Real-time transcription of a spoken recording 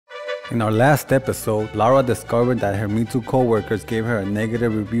In our last episode, Laura discovered that her Mitú co-workers gave her a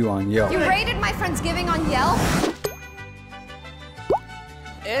negative review on Yelp. You rated my Friendsgiving on Yelp?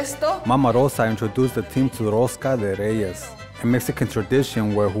 Mama Rosa introduced the team to Rosca de Reyes, a Mexican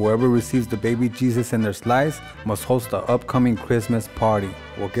tradition where whoever receives the baby Jesus in their slice must host the upcoming Christmas party.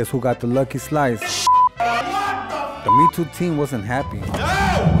 Well, guess who got the lucky slice? The Mitú team wasn't happy.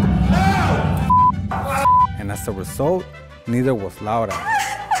 And as a result, neither was Laura.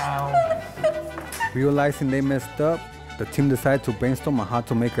 Realizing they messed up, the team decided to brainstorm on how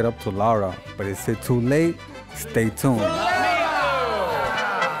to make it up to Laura. But is it too late? Stay tuned.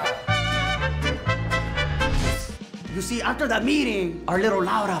 You see, after that meeting, our little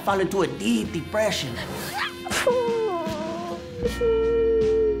Laura fell into a deep depression.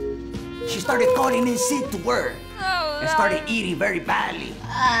 She started calling in sick to work and started eating very badly.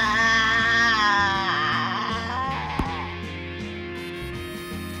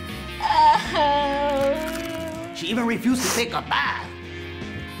 She even refused to take a bath.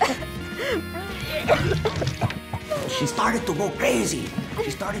 She started to go crazy.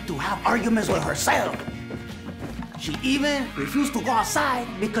 She started to have arguments with herself. She even refused to go outside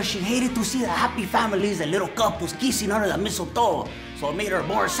because she hated to see the happy families and little couples kissing under the mistletoe, so it made her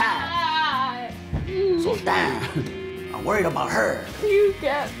more sad. So damn, I'm worried about her. You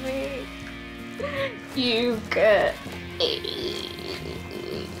get me. You get me.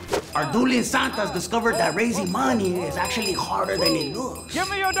 Our dueling Santas discovered that raising money is actually harder than it looks. Give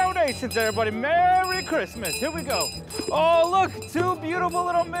me your donations, everybody. Merry Christmas. Here we go. Oh, look, two beautiful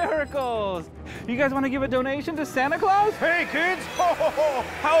little miracles. You guys want to give a donation to Santa Claus? Hey, kids.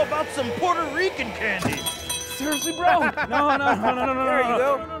 How about some Puerto Rican candy? Seriously, bro? No. There you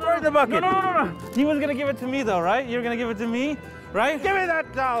go. Right in the bucket. No. He was going to give it to me, though, right? You're going to give it to me, right? Give me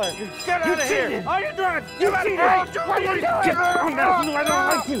that dollar. Get out of here. Oh, you're doing it. You cheated. What are you doing? Get down now. I don't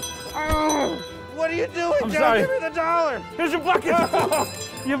like you. What are you doing, I'm Joe? sorry. Give me the dollar. Here's your bucket.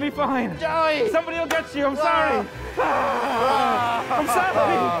 You'll be fine. Joey. Somebody will get you. I'm sorry. I'm sorry.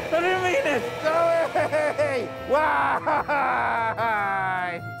 I didn't mean it. Joey. Why?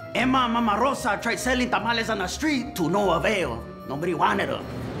 Emma and Mama Rosa tried selling tamales on the street to no avail. Nobody wanted them.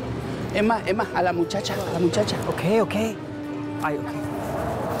 Emma, a la muchacha. Okay.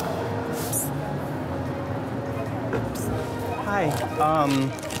 Hi,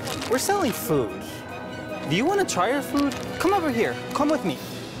 we're selling food. Do you want to try our food? Come over here. Come with me.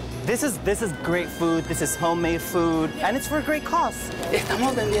 This is great food. This is homemade food, and it's for a great cause.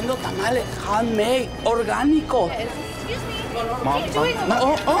 Estamos vendiendo tamales, handmade, orgánicos. Excuse me. Mom, What are you doing?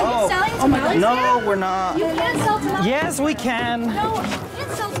 no, Selling tamales no, here? we're not. You can't sell tamales. Yes, we can. No, you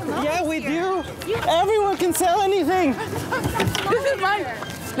can't sell tamales. Yeah, we here. do. Everyone can sell anything. This is mine.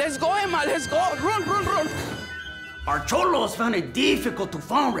 Let's go, Emma. Let's go. Run. Our cholos found it difficult to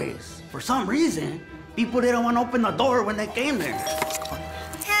fundraise. For some reason, people didn't want to open the door when they came there.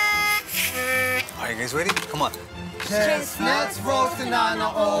 Are you guys ready? Come on. Chestnuts roasting on the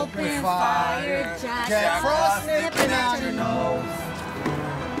open fire. Jack Frost nipping out your nose.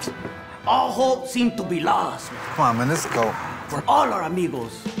 All hope seemed to be lost. Come on, man, let's go. For all our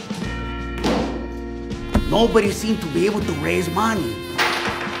amigos. Nobody seemed to be able to raise money.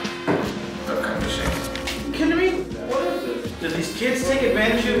 Kidding me? What is this? Do these kids take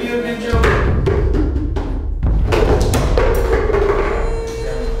advantage of you again, Joe?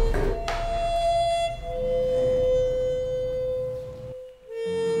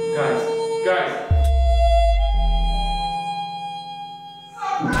 Guys.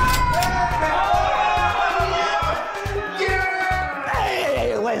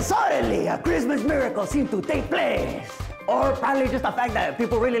 Hey, when suddenly a Christmas miracle seemed to take place. Or probably just the fact that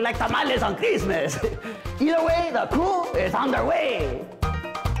people really like tamales on Christmas. Either way, the crew is on their way.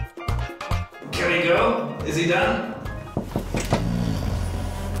 Can we go? Is he done?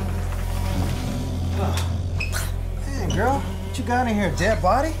 Hey, girl, what you got in here, dead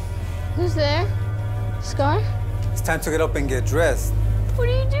body? Who's there? Scar? It's time to get up and get dressed. What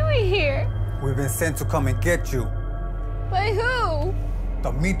are you doing here? We've been sent to come and get you. By who?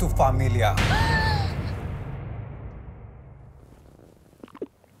 The Mitú familia.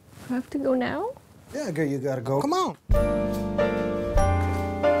 I have to go now? Yeah, girl, you gotta go. Come on.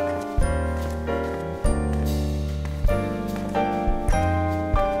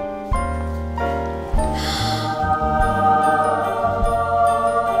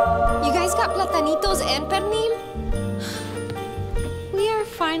 You guys got platanitos and pernil? We are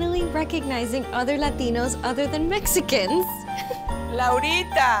finally recognizing other Latinos other than Mexicans.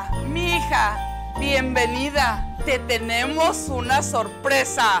 Laurita, mija, bienvenida. Te tenemos una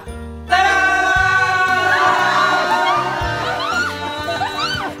sorpresa.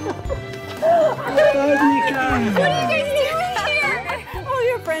 What are you guys doing here? Oh,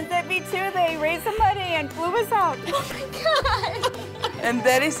 your friends at Mitú, they raised some money and flew us out. Oh my God. And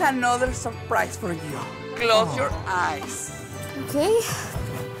there is another surprise for you. Close your eyes. Okay.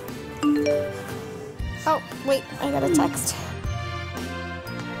 Oh, wait, I got a text.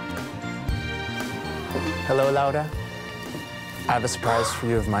 Hello, Laura. I have a surprise for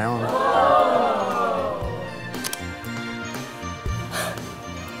you of my own.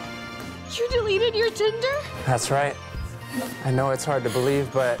 You deleted your Tinder? That's right. I know it's hard to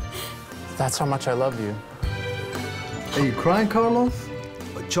believe, but that's how much I love you. Are you crying, Carlos?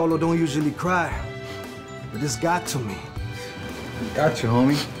 Cholo don't usually cry, but this got to me. Got you,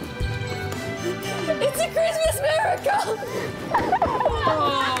 homie. It's a Christmas miracle!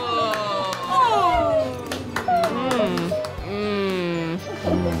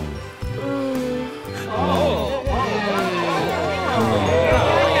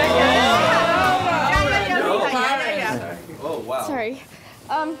 Sorry.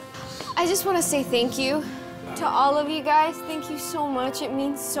 I just want to say thank you to all of you guys. Thank you so much. It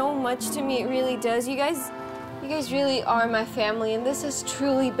means so much to me. It really does. You guys really are my family, and this has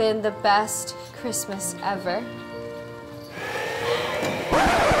truly been the best Christmas ever.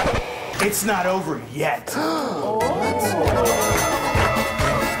 It's not over yet.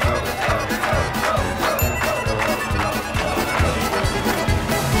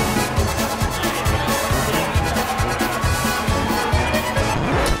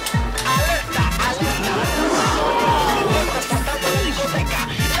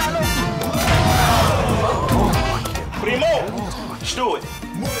 Let's do it.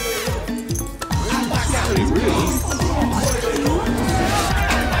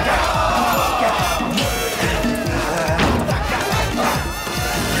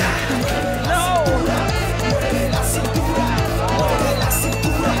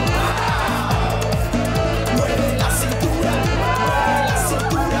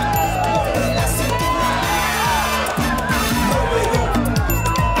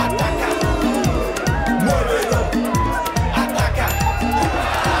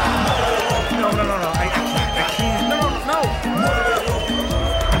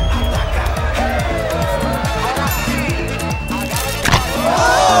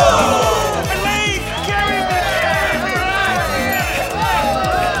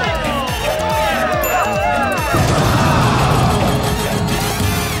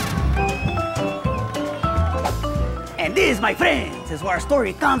 And this, my friends, is where our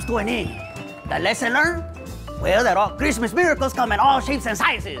story comes to an end. The lesson learned? Well, that all Christmas miracles come in all shapes and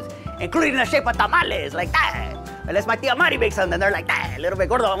sizes, including the shape of tamales, like that. Unless my tia Mari makes them, then they're like that, a little bit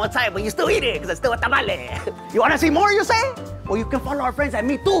gordo on one side, but you still eat it, because it's still a tamale. You want to see more, you say? Well, you can follow our friends at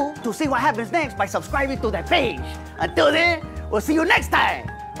Mitú to see what happens next by subscribing to their page. Until then, we'll see you next time.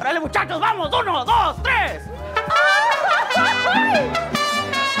 Órale, muchachos, vamos, 1, 2, 3.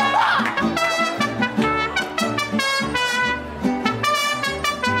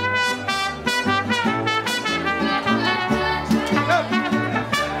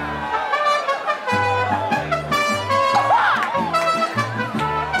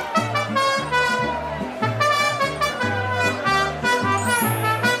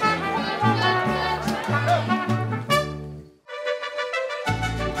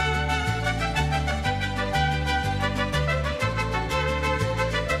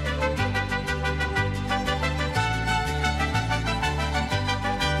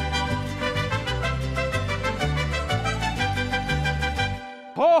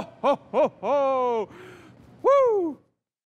 Ho, ho, ho, ho!